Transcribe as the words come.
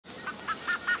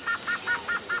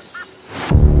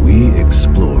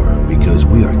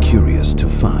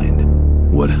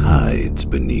what hides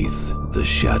beneath the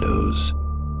shadows.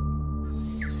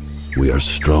 We are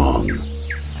strong,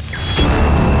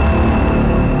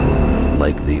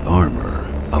 like the armor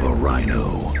of a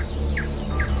rhino.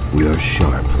 We are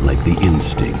sharp like the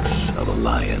instincts of a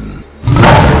lion,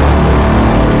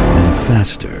 and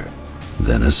faster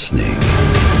than a snake.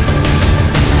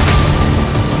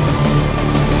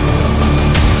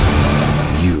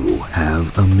 You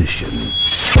have a mission,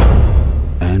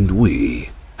 and we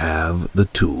have the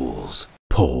tools.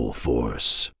 Pohl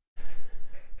Force.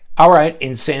 All right,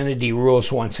 insanity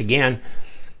rules once again.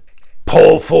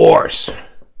 Pohl Force,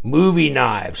 movie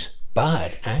knives,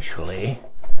 but actually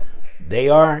they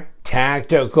are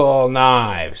tactical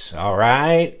knives, all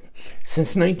right?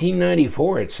 Since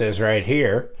 1994, it says right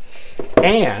here.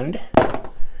 And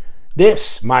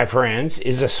this, my friends,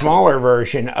 is a smaller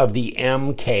version of the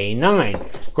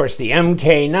MK9. Of course, the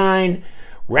MK9,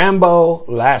 Rambo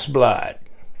Last Blood,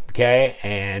 okay?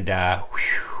 And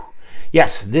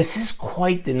yes, this is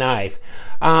quite the knife.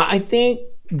 I think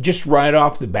just right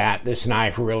off the bat, this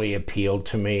knife really appealed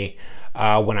to me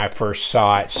when I first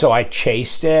saw it. So I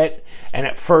chased it. And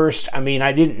at first, I mean,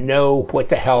 I didn't know what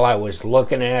the hell I was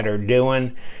looking at or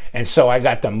doing. And so I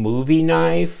got the movie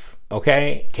knife,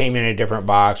 okay? Came in a different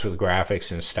box with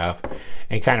graphics and stuff.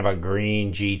 And kind of a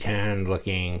green G10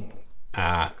 looking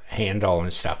handle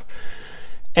and stuff.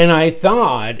 And I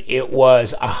thought it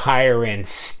was a higher end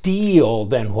steel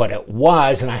than what it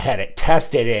was, and I had it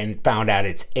tested and found out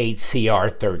it's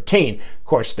 8CR13. Of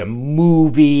course, the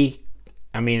movie,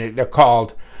 I mean, they're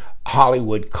called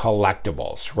Hollywood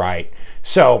collectibles, right?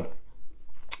 So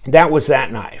that was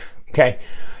that knife, okay?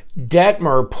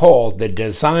 Dietmar Pohl, the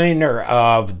designer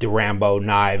of the Rambo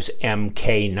knives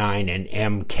MK9 and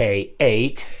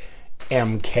MK8,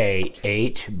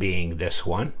 MK8 being this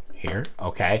one here,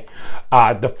 okay,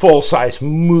 the full-size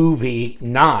movie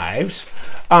knives,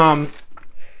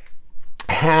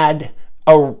 had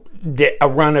a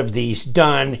run of these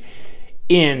done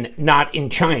in, not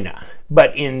in China,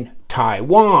 but in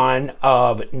Taiwan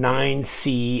of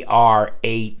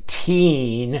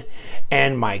 9CR18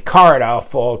 and micarta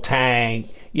full tang,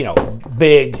 you know,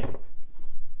 big,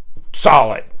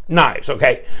 solid knives,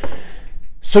 okay?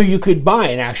 So you could buy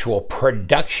an actual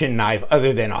production knife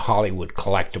other than a Hollywood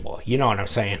collectible. You know what I'm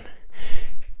saying?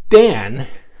 Then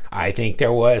I think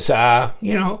there was,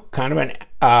 you know, kind of an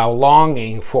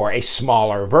longing for a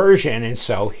smaller version. And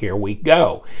so here we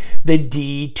go. The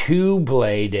D2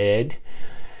 bladed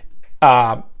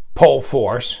Pohl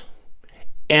Force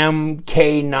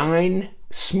MK9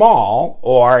 small,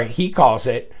 or he calls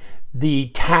it the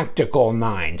Tactical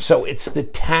 9. So it's the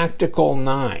Tactical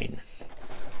 9.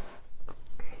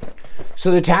 So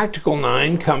the Tactical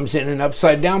 9 comes in an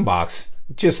upside down box,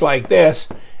 just like this,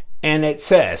 and it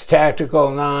says Tactical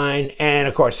 9, and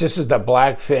of course this is the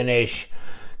black finish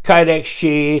Kydex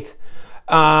sheath.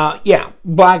 Yeah,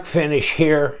 black finish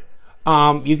here.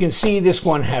 You can see this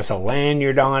one has a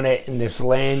lanyard on it, and this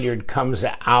lanyard comes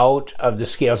out of the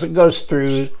scales. It goes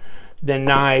through the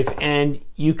knife, and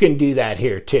you can do that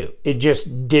here too. It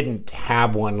just didn't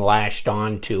have one lashed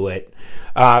onto it.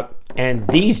 And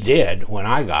these did when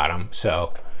I got them,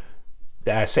 so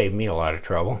that saved me a lot of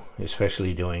trouble,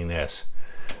 especially doing this.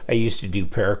 I used to do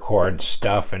paracord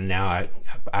stuff, and now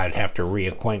I'd have to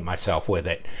reacquaint myself with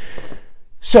it.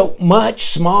 So much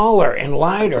smaller and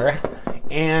lighter,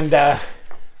 and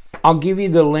I'll give you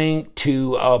the link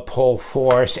to Pohl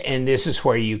Force, and this is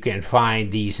where you can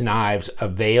find these knives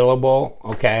available,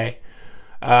 okay?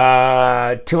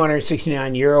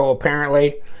 269 euro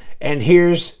apparently, and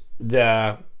here's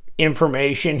the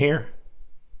information here,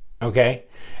 okay?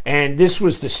 And this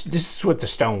is what the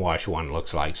Stonewash one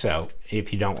looks like. So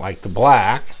if you don't like the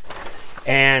black,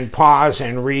 and pause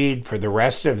and read for the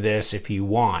rest of this if you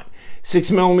want.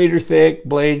 6mm thick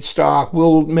blade stock.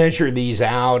 We'll measure these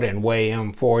out and weigh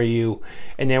them for you,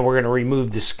 and then we're going to remove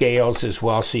the scales as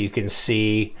well so you can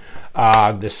see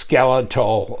the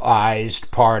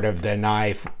skeletalized part of the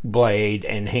knife blade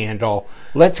and handle.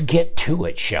 Let's get to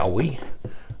it, shall we?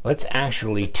 Let's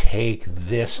actually take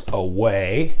this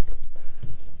away.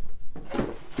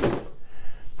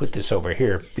 Put this over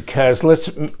here, because let's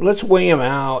weigh them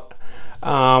out,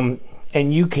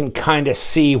 and you can kind of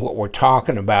see what we're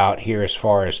talking about here as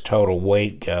far as total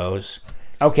weight goes.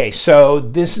 Okay, so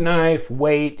this knife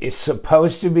weight is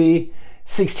supposed to be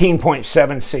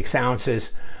 16.76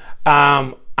 ounces.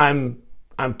 I'm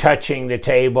touching the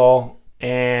table,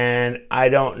 and I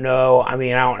don't know. I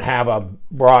mean, I don't have a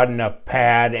broad enough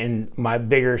pad, and my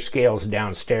bigger scale's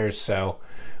downstairs, so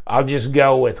I'll just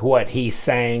go with what he's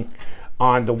saying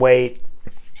on the weight.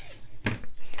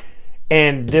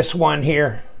 And this one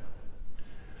here,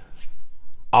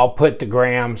 I'll put the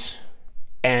grams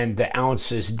and the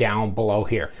ounces down below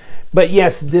here. But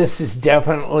yes, this is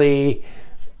definitely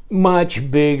much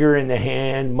bigger in the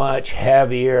hand, much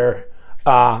heavier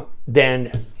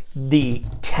than the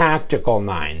Tactical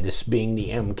 9, this being the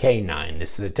MK9.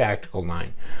 This is the Tactical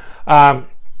 9.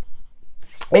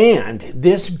 And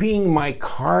this being my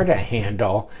Carta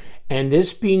handle, and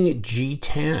this being a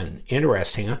G10,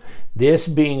 interesting, huh? This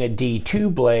being a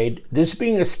D2 blade, this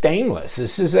being a stainless.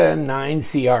 This is a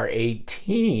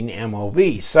 9CR18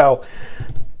 MOV. So,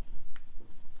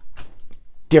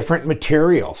 different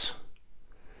materials.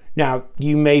 Now,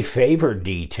 you may favor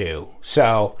D2.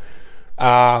 So,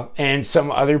 and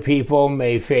some other people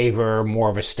may favor more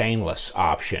of a stainless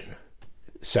option.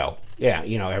 So, yeah,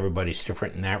 you know, everybody's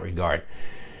different in that regard.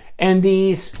 And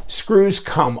these screws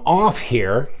come off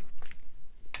here.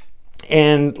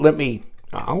 And let me,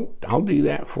 I'll do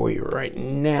that for you right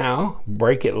now.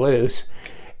 Break it loose.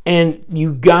 And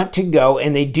you got to go,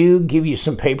 and they do give you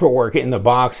some paperwork in the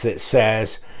box that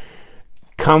says,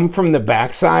 come from the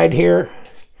backside here.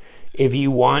 If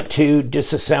you want to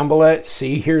disassemble it,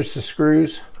 see, here's the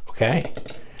screws, okay?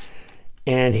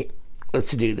 And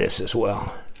let's do this as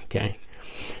well, okay?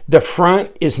 The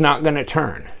front is not going to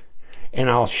turn, and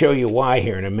I'll show you why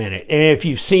here in a minute. And if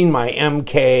you've seen my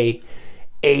MK8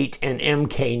 and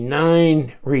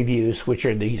MK9 reviews, which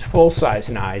are these full-size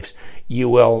knives, you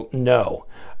will know.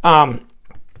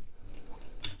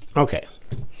 Okay.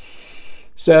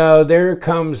 So there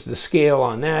comes the scale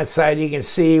on that side. You can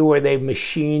see where they've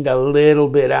machined a little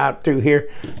bit out through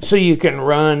here. So you can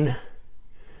run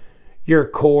your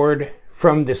cord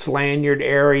from this lanyard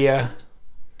area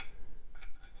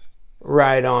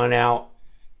right on out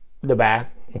the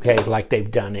back. Okay, like they've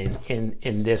done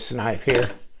in this knife here.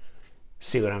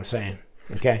 See what I'm saying?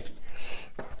 Okay.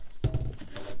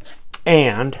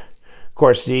 And of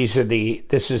course this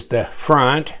is the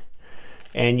front,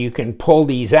 and you can pull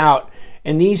these out.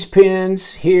 And these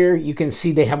pins here, you can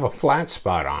see they have a flat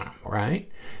spot on them, right?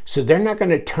 So they're not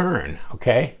going to turn,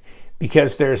 okay?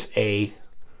 Because there's a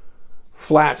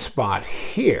flat spot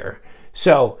here.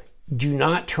 So do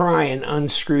not try and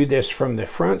unscrew this from the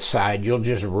front side. You'll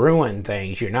just ruin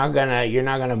things. You're not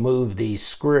gonna move these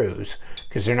screws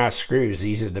because they're not screws.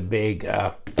 These are the big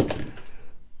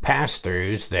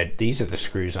pass-throughs. These are the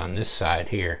screws on this side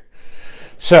here.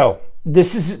 So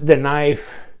this is the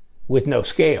knife with no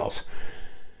scales,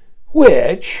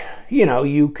 which, you know,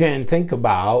 you can think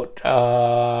about,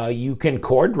 you can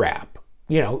cord wrap.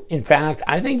 You know, in fact,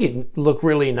 I think it'd look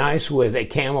really nice with a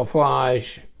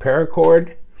camouflage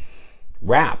paracord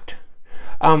wrapped.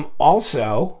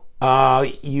 Also,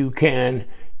 you can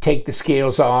take the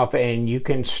scales off and you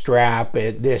can strap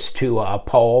this to a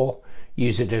pole,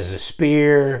 use it as a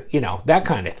spear, you know, that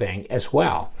kind of thing as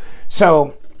well.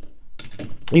 So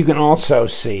you can also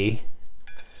see,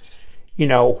 you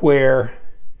know, where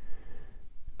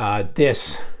let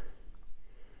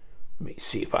me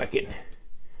see if I can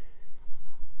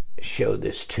show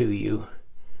this to you.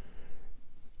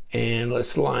 And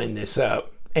let's line this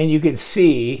up. And you can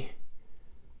see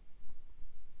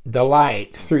the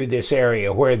light through this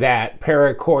area where that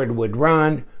paracord would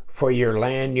run for your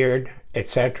lanyard,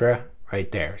 etc.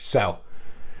 right there. So,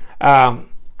 and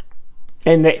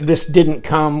this didn't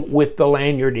come with the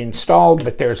lanyard installed,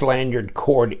 but there's lanyard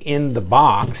cord in the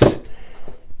box.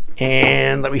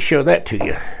 And let me show that to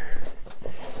you.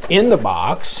 In the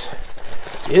box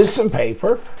is some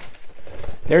paper.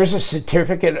 There's a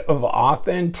certificate of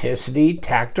authenticity,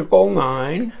 Tactical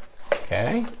 9,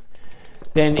 okay?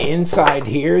 Then inside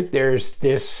here, there's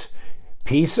this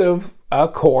piece of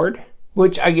cord,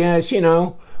 which I guess, you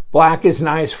know, black is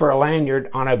nice for a lanyard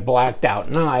on a blacked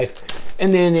out knife.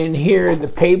 And then in here, the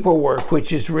paperwork,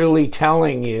 which is really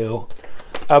telling you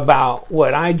about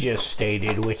what I just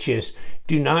stated, which is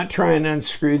do not try and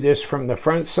unscrew this from the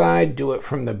front side, do it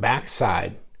from the back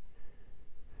side.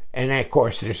 And of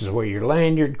course, this is where your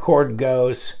lanyard cord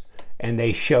goes, and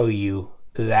they show you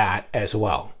that as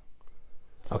well.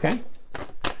 Okay?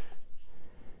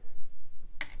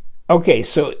 Okay,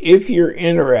 so if you're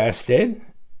interested,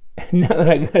 now that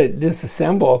I got it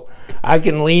disassembled, I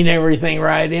can lean everything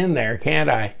right in there, can't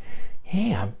I?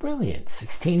 Yeah, brilliant.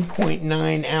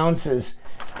 16.9 ounces.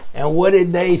 And what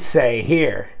did they say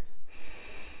here?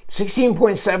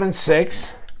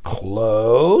 16.76,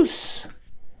 close.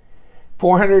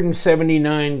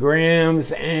 479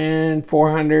 grams and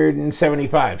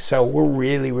 475. So we're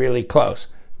really, really close.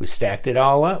 We stacked it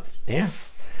all up. Yeah.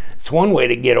 It's one way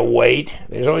to get a weight.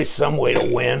 There's always some way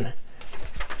to win.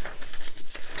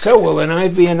 So will a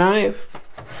knife be a knife?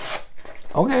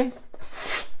 Okay.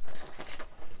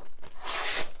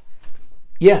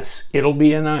 Yes, it'll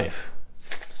be a knife.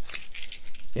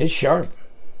 It's sharp.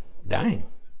 Dang.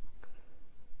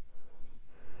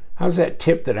 How's that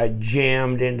tip that I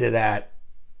jammed into that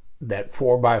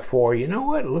 4x4? You know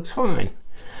what? It looks fine.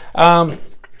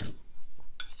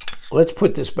 Let's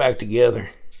put this back together.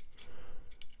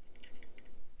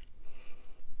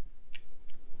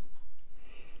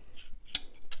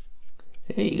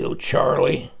 There you go,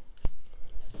 Charlie.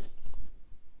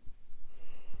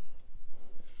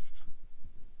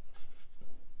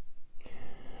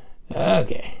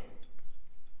 Okay.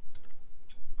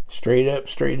 Straight up,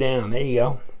 straight down. There you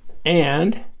go.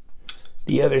 And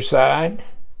the other side.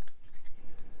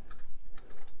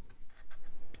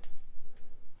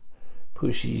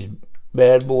 Push these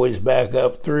bad boys back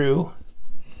up through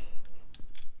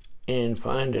and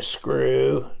find a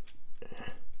screw.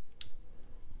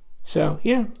 So,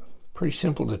 yeah, pretty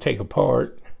simple to take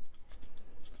apart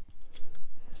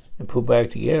and put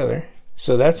back together.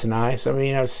 So that's nice. I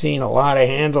mean, I've seen a lot of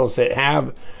handles that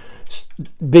have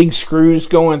big screws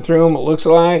going through them, it looks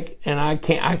like, and I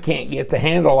can't get the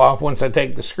handle off once I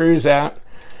take the screws out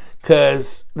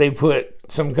because they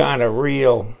put some kind of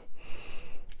real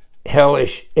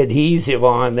hellish adhesive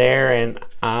on there, and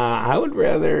I would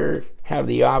rather have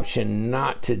the option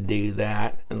not to do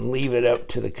that and leave it up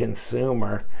to the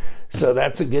consumer. So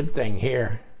that's a good thing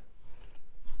here.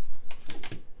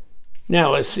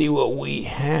 Now let's see what we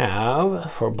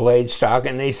have for blade stock,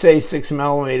 and they say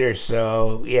 6mm,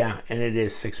 so yeah, and it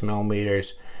is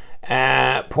 6mm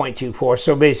at 0.24,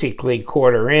 so basically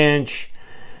 1/4 inch,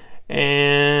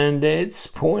 and it's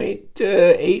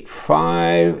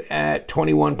 0.85 at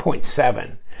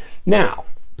 21.7. Now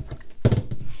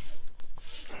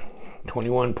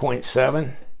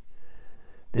 21.7,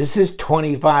 this is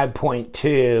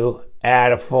 25.2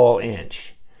 at a full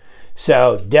inch,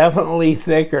 so definitely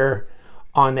thicker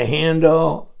on the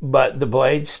handle, but the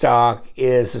blade stock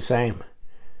is the same.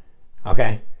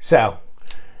 Okay, so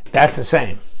that's the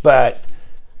same, but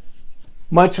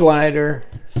much lighter,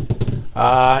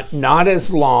 not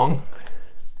as long.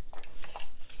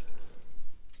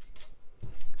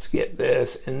 Let's get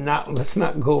this, and let's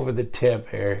not go over the tip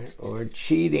here. We're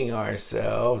cheating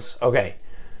ourselves. Okay,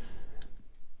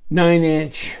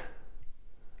 9-inch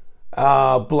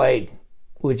blade,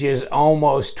 which is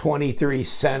almost 23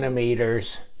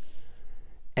 centimeters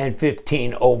and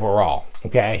 15 overall.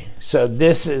 Okay, so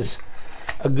this is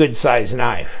a good size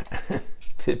knife.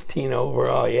 15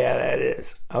 overall, yeah, that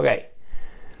is. Okay,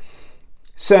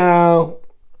 so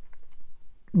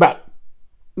about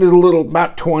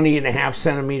 20.5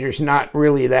 centimeters, not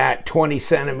really that, 20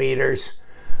 centimeters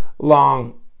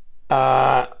long,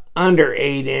 under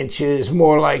 8 inches,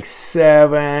 more like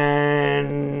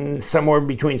 7, somewhere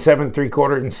between 7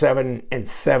 3/4 and 7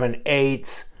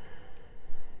 7/8,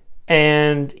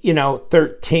 and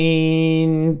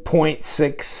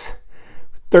 13.6,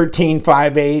 13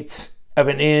 5/8 of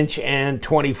an inch, and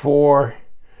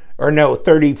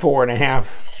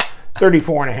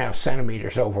 34.5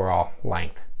 centimeters overall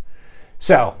length.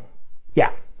 So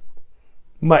yeah,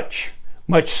 much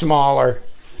smaller,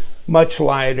 much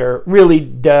lighter, really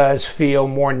does feel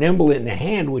more nimble in the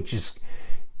hand, which is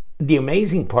the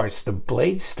amazing part. The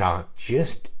blade stock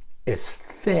just is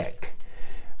thick,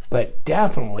 but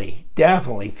definitely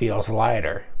feels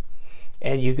lighter,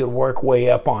 and you could work way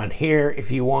up on here if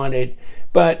you wanted.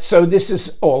 But so this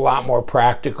is a lot more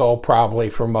practical probably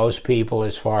for most people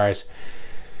as far as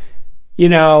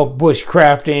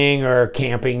bushcrafting or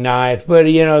camping knife, but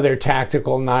they're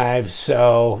tactical knives,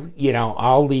 so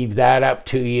I'll leave that up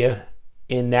to you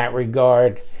in that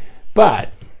regard. But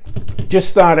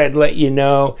just thought I'd let you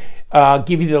know,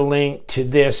 give you the link to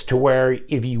this, to where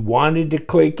if you wanted to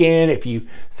click in, if you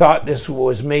thought this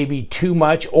was maybe too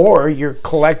much, or you're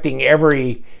collecting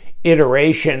every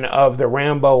iteration of the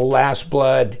Rambo Last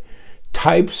Blood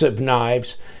types of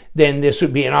knives, then this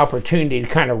would be an opportunity to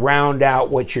kind of round out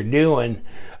what you're doing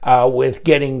with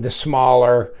getting the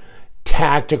smaller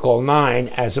Tactical 9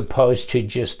 as opposed to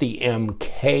just the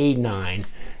MK9.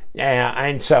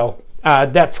 And so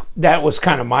that was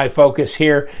kind of my focus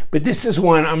here. But this is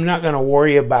one I'm not going to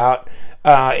worry about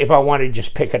if I want to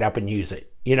just pick it up and use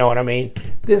it. You know what I mean?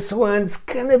 This one's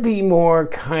going to be more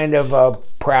kind of a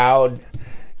proud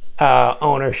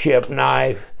ownership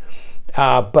knife.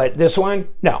 But this one,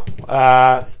 no.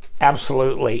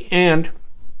 Absolutely. And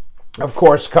of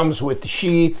course comes with the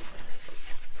sheath,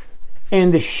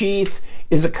 and the sheath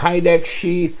is a Kydex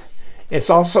sheath. It's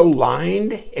also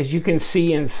lined, as you can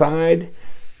see inside,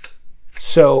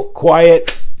 so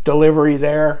quiet delivery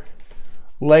there.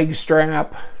 Leg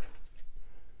strap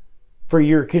for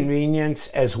your convenience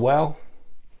as well.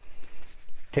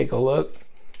 Take a look.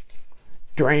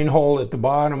 Drain hole at the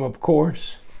bottom, of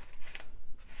course.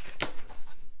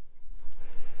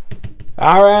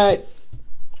 All right,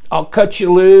 I'll cut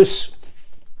you loose.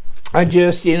 I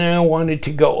just, wanted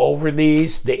to go over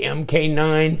these, the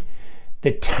MK9,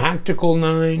 the Tactical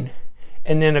 9,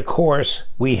 and then, of course,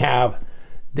 we have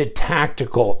the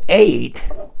Tactical 8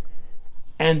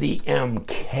 and the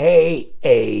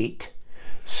MK8.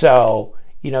 So,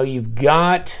 you've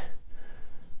got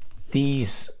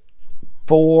these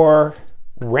 4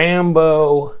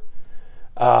 Rambo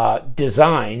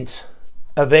designs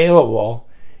available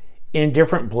in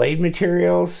different blade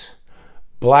materials,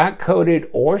 black coated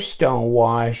or stone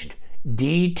washed,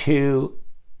 D2,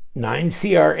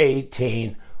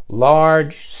 9CR18,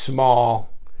 large, small,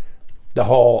 the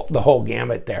whole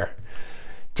gamut there.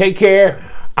 Take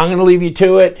care. I'm going to leave you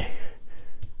to it.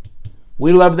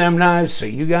 We love them knives, so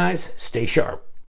you guys stay sharp.